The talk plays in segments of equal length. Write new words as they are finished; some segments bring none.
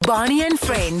Barney and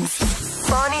Friends.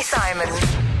 Barney Simon.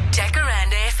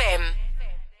 Jacaranda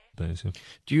FM.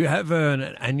 Do you have an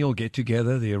annual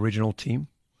get-together, the original team?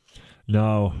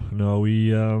 No,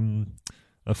 we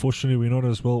unfortunately we're not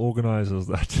as well organized as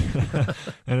that,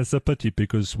 and it's a pity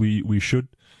because we should.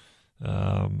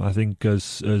 I think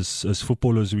as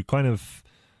footballers we kind of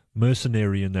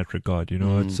mercenary in that regard. You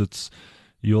know, it's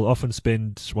you'll often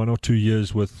spend 1 or 2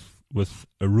 years with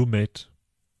a roommate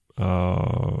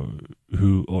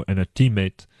and a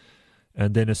teammate,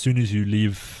 and then as soon as you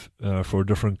leave for a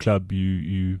different club,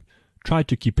 you try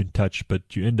to keep in touch,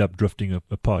 but you end up drifting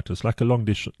apart. It's like a long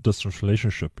distance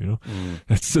relationship, you know.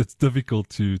 It's difficult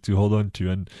to hold on to,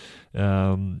 and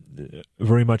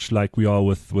very much like we are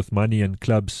with money and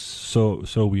clubs, so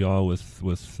we are with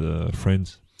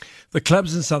friends. The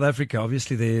clubs in South Africa,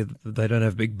 obviously, they don't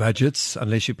have big budgets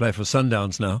unless you play for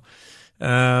Sundowns now.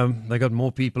 They got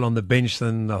more people on the bench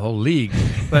than the whole league,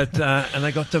 but and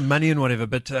they got the money and whatever.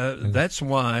 But that's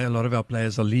why a lot of our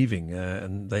players are leaving,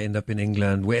 and they end up in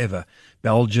England, wherever,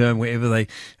 Belgium, wherever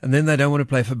and then they don't want to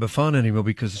play for Bafana anymore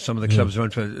because some of the clubs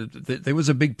won't. There was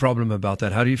a big problem about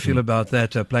that. How do you feel about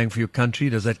that? Playing for your country,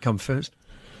 does that come first?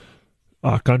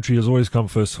 Our country has always come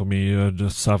first for me.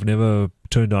 I've never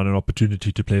turned down an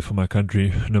opportunity to play for my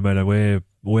country, no matter where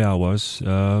I was.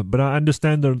 But I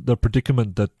understand the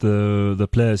predicament that the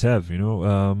players have, you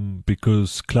know,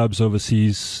 because clubs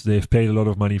overseas, they've paid a lot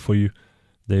of money for you.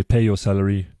 They pay your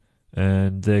salary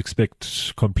and they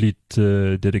expect complete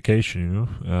dedication, you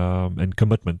know, and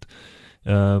commitment.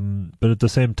 But at the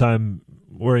same time,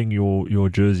 wearing your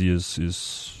jersey is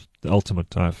the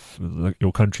ultimate.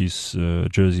 Your country's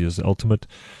jersey is the ultimate.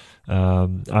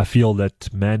 I feel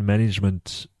that man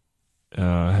management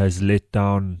has let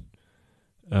down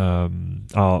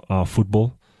our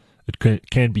football. It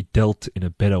can be dealt in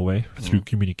a better way through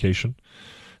communication.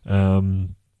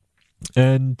 And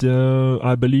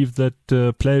I believe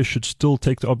that players should still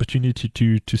take the opportunity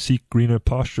to seek greener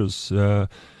pastures.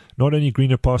 Not only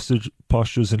greener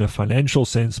pastures in a financial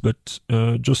sense, but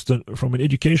just from an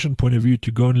education point of view,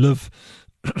 to go and live,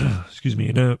 excuse me,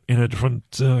 in a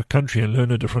different country and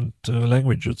learn a different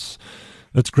language. It's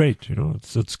great, you know.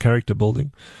 It's character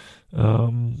building.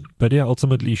 But yeah,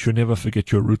 ultimately, you should never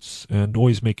forget your roots and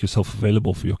always make yourself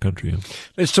available for your country.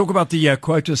 Let's talk about the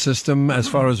quota system as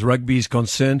far as rugby is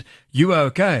concerned. You are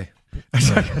okay.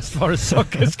 As far as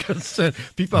soccer is concerned,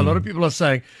 a lot of people are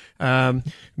saying,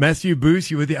 Matthew Booth,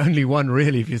 you were the only one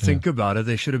really. If you think about it,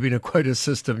 there should have been a quota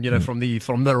system, you know, from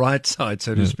the right side,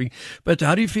 so to speak. But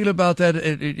how do you feel about that?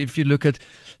 If you look at,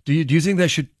 do you think they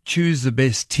should choose the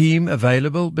best team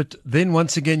available? But then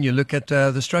once again, you look at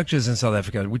the structures in South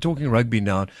Africa. We're talking rugby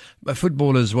now,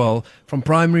 football as well, from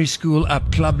primary school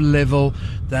up, club level,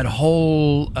 that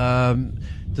whole.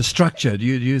 The structure, do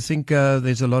you think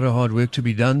there's a lot of hard work to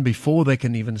be done before they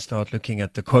can even start looking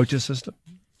at the quota system?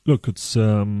 Look, it's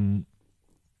you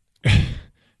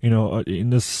know,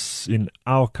 in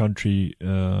our country,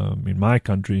 in my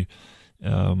country,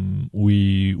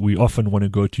 we often want to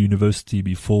go to university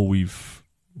before we've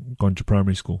gone to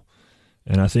primary school,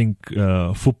 and I think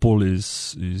football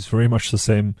is very much the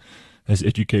same as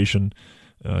education.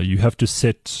 You have to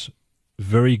set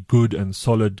very good and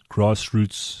solid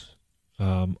grassroots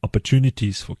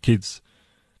opportunities for kids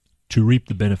to reap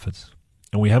the benefits,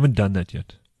 and we haven't done that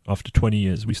yet. After 20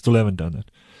 years, we still haven't done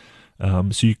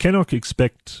that. So you cannot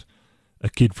expect a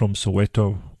kid from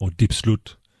Soweto or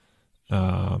Diepsloot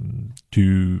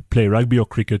to play rugby or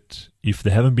cricket if they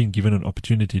haven't been given an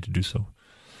opportunity to do so.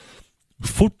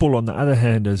 Football, on the other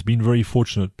hand, has been very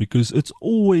fortunate because it's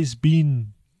always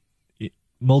been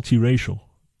multiracial.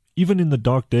 Even in the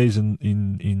dark days in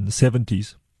the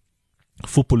 70s,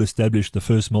 football established the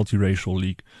first multiracial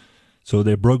league. So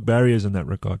they broke barriers in that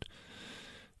regard.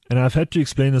 And I've had to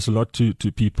explain this a lot to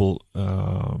people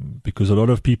because a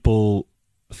lot of people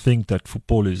think that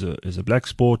football is a black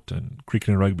sport and cricket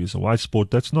and rugby is a white sport.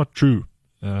 That's not true,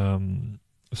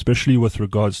 especially with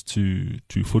regards to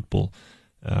football.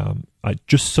 I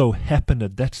just so happened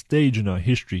at that stage in our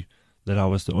history that I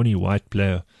was the only white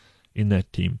player in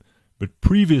that team. But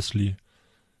previously,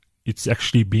 it's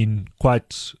actually been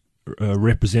quite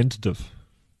representative.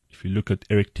 If you look at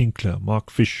Eric Tinkler,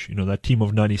 Mark Fish, you know, that team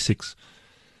of 96.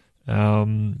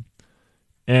 And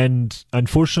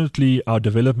unfortunately, our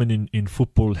development in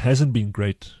football hasn't been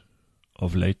great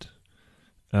of late.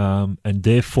 And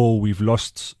therefore, we've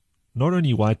lost not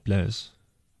only white players,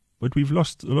 but we've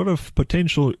lost a lot of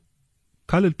potential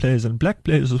colored players and black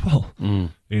players as well,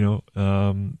 you know,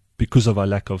 because of our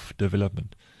lack of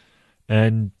development.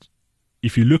 And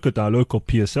if you look at our local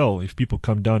PSL, if people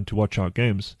come down to watch our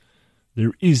games,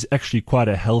 there is actually quite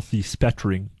a healthy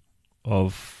spattering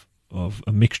of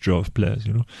a mixture of players,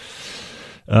 you know.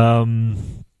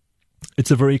 It's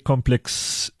a very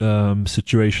complex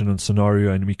situation and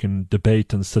scenario, and we can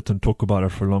debate and sit and talk about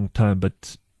it for a long time,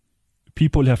 but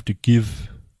people have to give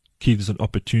kids an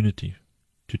opportunity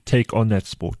to take on that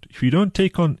sport. If you not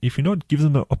give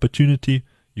them an opportunity,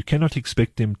 you cannot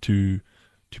expect them to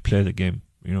play the game,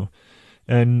 you know.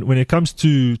 And when it comes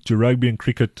to rugby and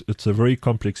cricket, it's a very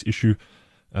complex issue.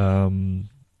 And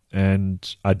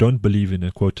I don't believe in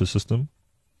a quota system.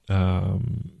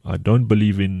 I don't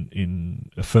believe in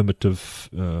affirmative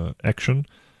action.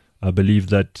 I believe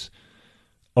that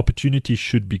opportunity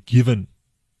should be given,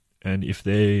 and if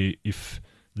they'd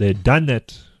done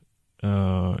that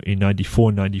in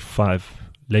 94, 95,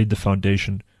 laid the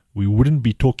foundation, we wouldn't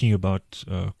be talking about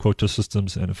quota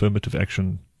systems and affirmative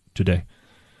action today.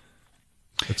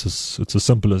 It's as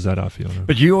simple as that, I feel.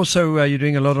 But you also you're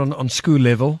doing a lot on school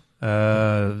level.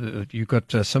 You've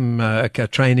got some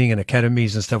training and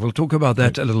academies and stuff. We'll talk about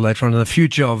that a little later on in the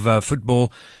future of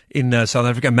football in South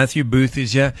Africa. Matthew Booth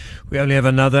is here. We only have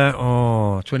another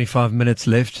 25 minutes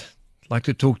left. I'd like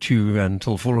to talk to you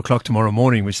until 4 o'clock tomorrow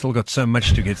morning. We've still got so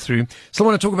much to get through. Still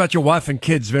want to talk about your wife and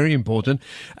kids. Very important.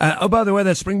 By the way,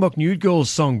 that Springbok Nude Girls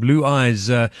song, Blue Eyes,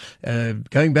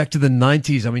 going back to the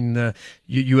 90s. I mean,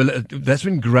 that's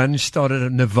when grunge started,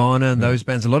 Nirvana and those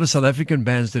bands. A lot of South African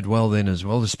bands did well then as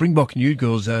well. The Springbok Nude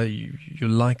Girls, you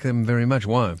like them very much.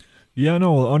 Why? Yeah, I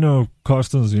know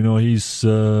Carstens, you know, he's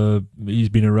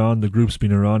been around, the group's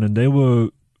been around, and they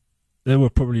were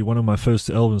probably one of my first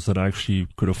albums that I actually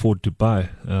could afford to buy,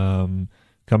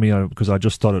 coming out because I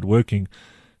just started working,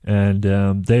 and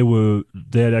they were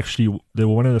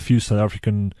one of the few South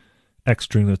African acts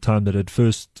during the time that had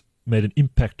first made an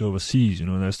impact overseas, you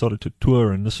know, and they started to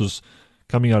tour, and this was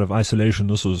coming out of isolation.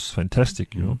 This was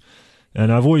fantastic, you know,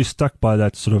 and I've always stuck by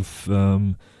that sort of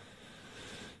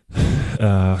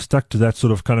stuck to that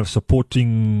sort of kind of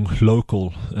supporting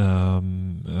local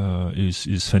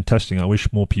is fantastic. I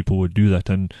wish more people would do that.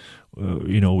 And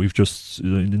you know, we've just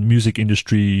in the music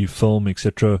industry, film,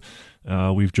 etc.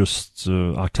 We've just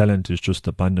our talent is just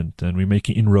abundant, and we're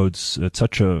making inroads at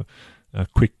such a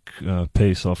quick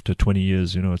pace after 20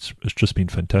 years. You know, it's just been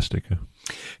fantastic.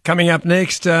 Coming up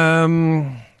next.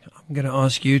 I'm going to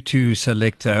ask you to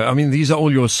select. I mean, these are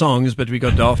all your songs, but we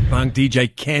got Daft Punk,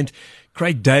 DJ Kent,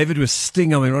 Craig David with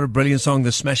Sting. I mean, what a brilliant song.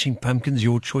 The Smashing Pumpkins,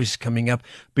 your choice coming up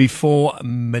before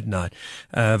midnight.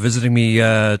 Visiting me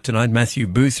tonight, Matthew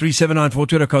Booth, 3794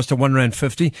 Twitter, cost of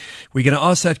R1.50. We're going to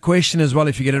ask that question as well.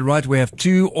 If you get it right, we have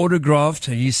 2 autographed.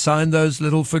 He signed those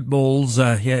little footballs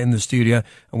here in the studio,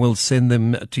 and we'll send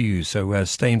them to you. So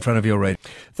stay in front of your radio.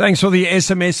 Thanks for the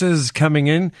SMSs coming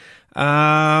in.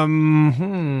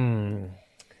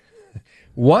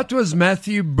 What was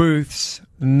Matthew Booth's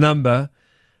number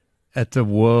at the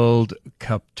World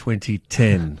Cup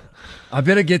 2010? I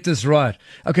better get this right.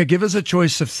 Okay, give us a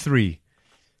choice of 3.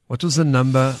 What was the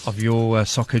number of your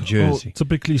soccer jersey? Well,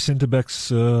 typically,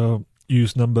 centre-backs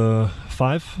use number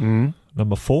 5,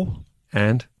 number 4.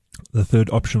 And? The third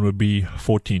option would be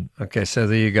 14. Okay, so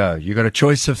there you go. You got a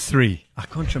choice of 3. I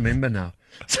can't remember now.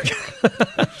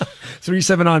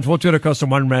 3794 Twitter, cost of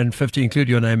R1.50. Include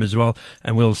your name as well,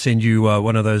 and we'll send you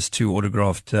one of those 2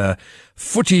 autographed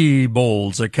footy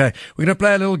balls. Okay, we're going to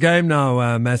play a little game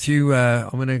now, Matthew.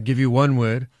 I'm going to give you one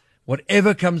word.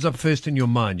 Whatever comes up first in your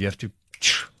mind, you have to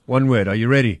one word. Are you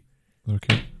ready?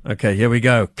 Okay, here we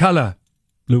go. Color.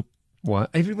 Blue. Why?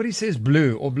 Everybody says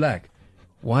blue or black.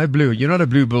 Why blue? You're not a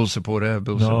Blue Bull supporter,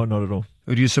 Bill? No, not at all.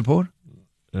 Who do you support?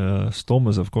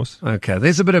 Stormers, of course. Okay,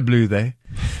 there's a bit of blue there.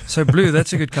 So blue,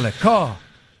 that's a good color. Car.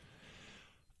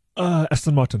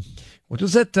 Aston Martin. What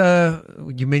was that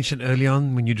you mentioned early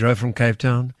on when you drove from Cape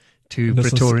Town to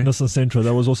Pretoria? Nissan Sentra,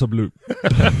 that was also blue.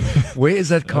 Where is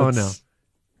that car now?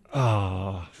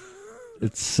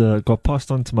 It's got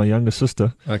passed on to my younger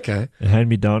sister. Okay. A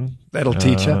hand-me-down. That'll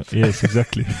teach her. Yes,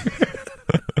 exactly.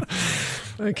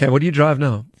 Okay, what do you drive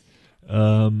now?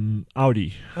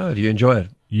 Audi. Oh, do you enjoy it?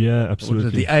 Yeah, absolutely.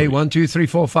 The A1, 2, 3,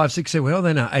 4, 5, 6, 7. Well,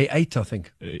 then A8, I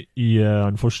think. Yeah,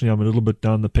 unfortunately, I'm a little bit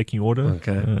down the pecking order.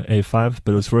 Okay. A5,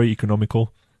 but it's very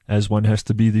economical, as one has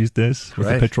to be these days with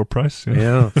the petrol price.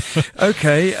 Yeah.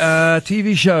 Okay,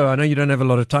 TV show. I know you don't have a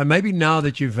lot of time. Maybe now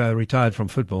that you've retired from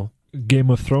football. Game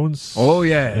of Thrones. Oh,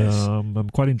 yes. I'm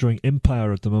quite enjoying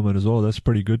Empire at the moment as well. That's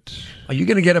pretty good. Are you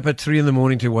going to get up at 3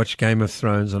 a.m. to watch Game of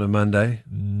Thrones on a Monday?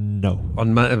 No.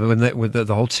 On with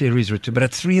the whole series written, but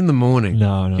at 3 a.m.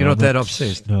 No. You're not that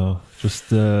obsessed. No, just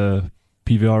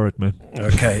PVR it, man.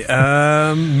 Okay.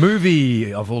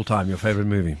 Movie of all time, your favorite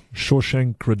movie?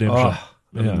 Shawshank Redemption. Oh,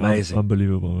 amazing.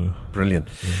 Unbelievable. Brilliant.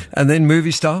 Yeah. And then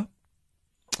movie star?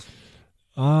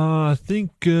 I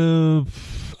think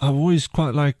I've always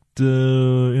quite liked,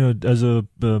 as a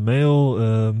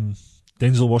male,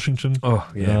 Denzel Washington. Oh,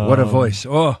 yeah. What a voice.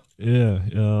 Oh. Yeah.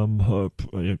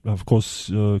 Of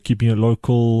course, keeping it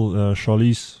local,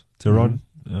 Charlize Theron.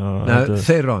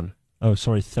 Theron. Oh,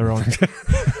 sorry, Theron.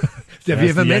 Have you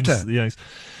ever met her? The Yanks.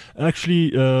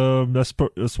 Actually,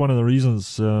 that's one of the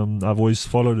reasons I've always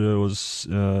followed her. Was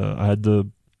I had the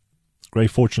great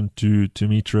fortune to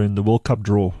meet her in the World Cup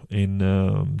draw during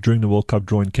the World Cup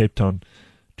draw in Cape Town,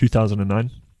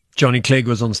 2009. Johnny Clegg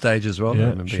was on stage as well.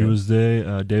 Yeah, she was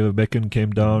there. David Beckham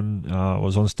came down.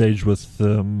 Was on stage with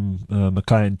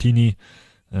Makai Antini,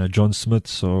 John Smith.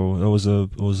 So it was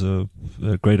a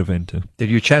great event. Did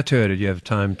you chat to her? Did you have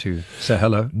time to say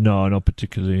hello? No, not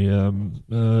particularly.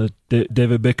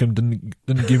 David Beckham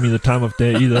didn't give me the time of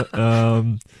day either.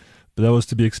 But that was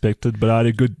to be expected. But I had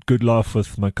a good laugh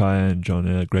with Makai and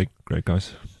John. Great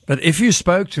guys. But if you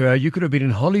spoke to her, you could have been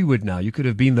in Hollywood now. You could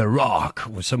have been The Rock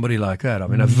or somebody like that. I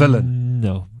mean, a villain.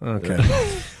 No. Okay.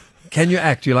 Can you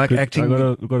act? Do you like acting?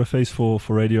 I've got a face for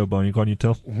radio, Barney. Can't you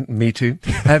tell? Me too.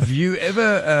 Have you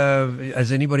ever,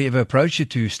 has anybody ever approached you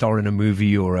to star in a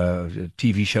movie or a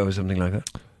TV show or something like that?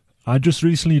 I just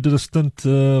recently did a stint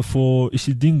for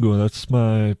Isidingo. That's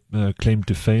my claim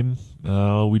to fame.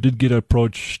 We did get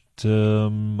approached,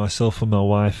 myself and my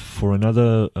wife, for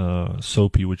another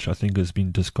soapy, which I think has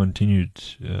been discontinued.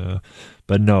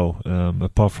 But no,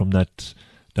 apart from that,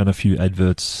 done a few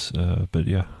adverts. But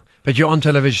yeah. But you're on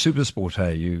television, Supersport,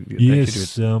 hey?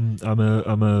 Yes, I'm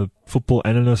a football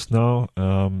analyst now.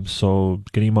 So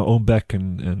getting my own back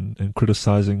and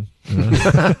criticizing.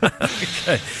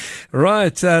 Okay.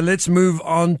 Right, let's move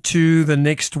on to the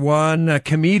next one. A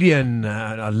comedian.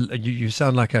 You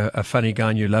sound like a funny guy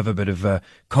and you love a bit of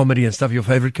comedy and stuff. Your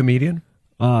favorite comedian?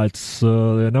 It's there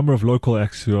are a number of local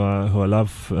acts who I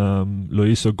love.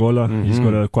 Loyiso Gola, he's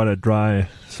got quite a dry,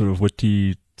 sort of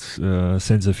witty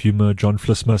sense of humor. John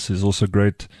Flismas is also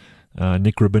great.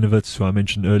 Nick Rabinovitz, who I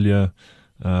mentioned earlier,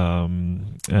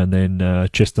 and then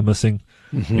Chester Missing.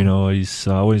 I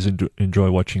always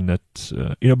enjoy watching that.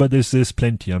 But there's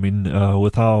plenty. I mean,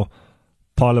 with how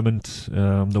Parliament,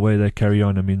 the way they carry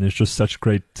on, I mean, there's just such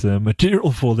great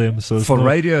material for them. So for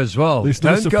radio as well.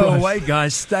 Don't go away,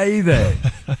 guys. Stay there.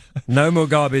 No more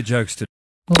garbage jokes today.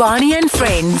 Barney and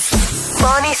Friends.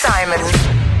 Barney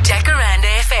Simon.